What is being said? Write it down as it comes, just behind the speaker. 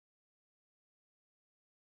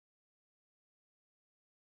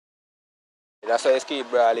That's why it's keep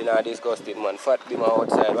brawling and disgusting, man. Fat be my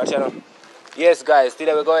outside. Watch out. Yes, guys.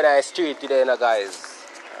 Today we're going on the street today, you know, guys.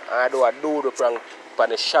 I do a doodle prank for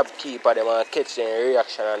the shopkeeper. Them and catch their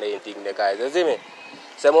reaction and anything, there, guys. You see me?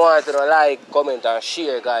 So I want you to like, comment, and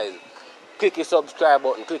share, guys. Click the subscribe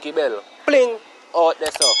button, click the bell. Pling! Out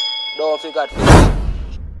there, so. Don't forget to.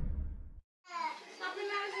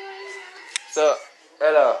 So,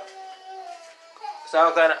 hello. So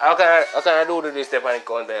how can I do this step on the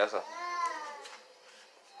counter, so?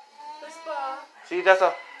 See that,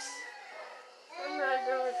 so? I'm not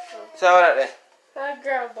doing it. So how that there? I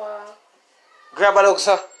grab a. Grab a look,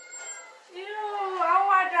 so. Ew, I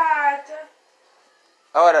want that.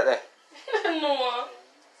 How that there? No.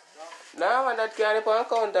 Nah, man, that can't be on the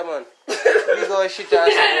counter, man. You go shit and I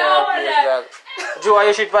don't want that. Joe, are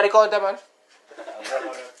you shit for the counter, man?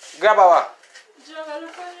 Grab a what? Joe,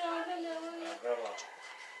 look at you.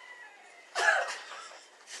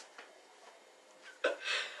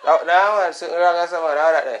 Now, man, something wrong with someone.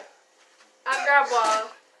 How that there? I grab a.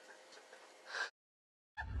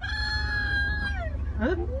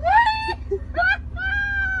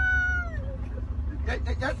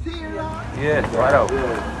 Yes, what up?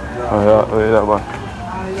 Oh yeah, wait that one.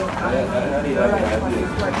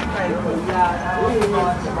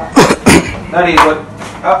 That is what?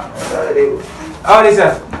 How is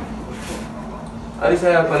that? How is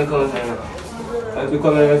that for the counter? I'll be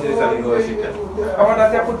coming and see this and go shit. I want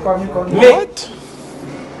that put for me. What?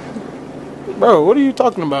 Bro, what are you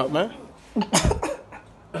talking about, man?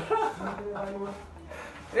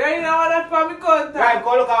 Yeah, you know what that for me contact. Right,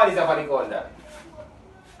 go look how this is for the counter.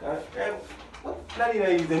 Not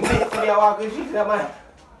even using me for the walking shit, man.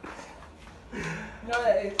 No,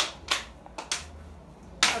 that is.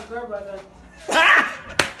 I grab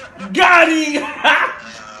that. Got him!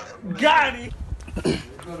 Got him!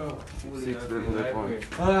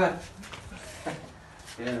 Alright.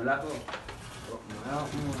 Yeah, black up.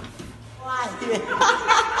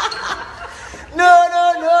 No,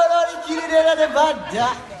 the kid is not the bad.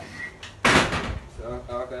 So,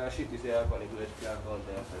 how can I shit this here on the great flag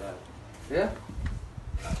counter after that? Yeah?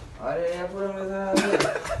 Are you here for me?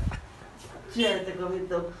 Cheers, take a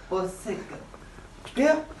bit of post.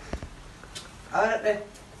 Yeah? Alright then.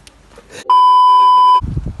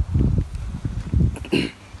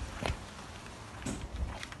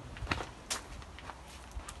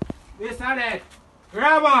 Listen it.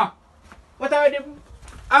 Grandma! What are you doing?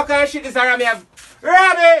 How can I shit this around me?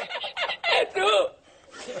 Rabbi! No!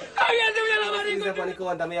 How can you do that? This is on the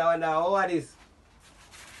counter, I wonder what is.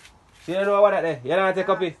 You don't know what that there? You don't take a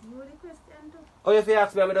copy? Oh, if you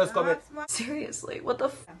ask me, I just come in. Seriously, what the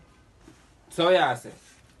f? So, yeah, I say.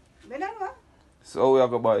 So we are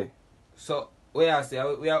going to buy. So, we are say.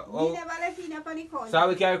 We are. Oh, so,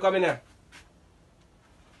 we can come in here.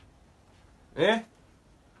 Eh?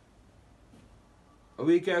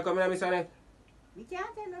 We can come in here, Miss Annette. We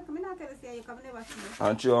can't tell you, come in and tell us you come never see me.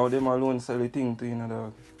 And you how them alone sell the thing to you, know,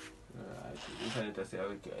 dog. Miss Annette say,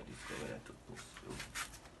 we can this come in to push.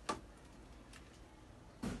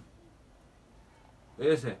 What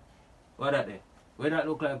you say? What that there? What that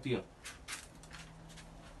look like to you?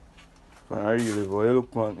 Man, I really go. You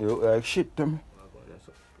look, man, you look like shit to me.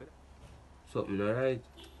 Something alright.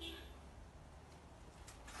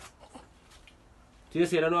 So you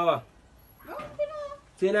say that know what? No, no.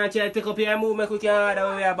 So you not try to take up your move, make we can order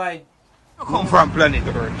where we are buy. You come from planet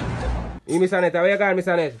Earth. You Miss Annette, where you going, Miss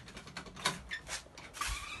Annette?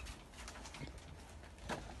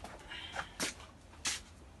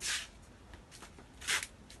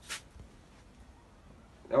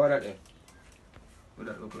 Now what that there? What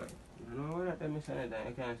that look like? You know what that there, Miss Annette?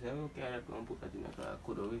 I can't say, okay, I can put that in the car,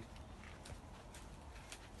 could have it.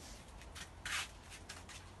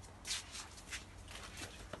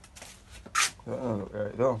 That don't look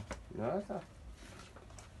right, though. No, sir.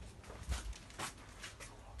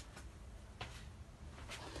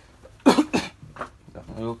 That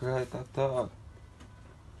don't look right at all.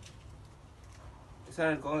 Miss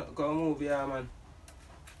Annette, go move here, man.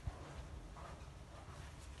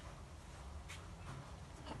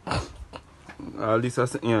 All this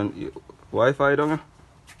is Wi-Fi down here?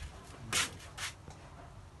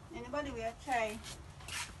 Anybody will try.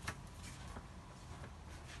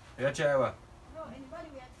 You try what? No, anybody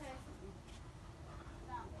will try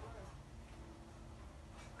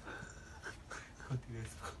something.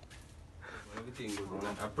 Everything goes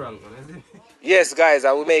on a prank, man. Yes, guys,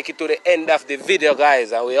 and we make it to the end of the video,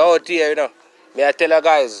 guys, and we out here, you know. May I tell you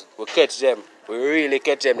guys, we catch them. We really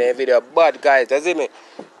catch them in the video. But guys, you see me?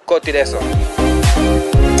 Cut it there, so.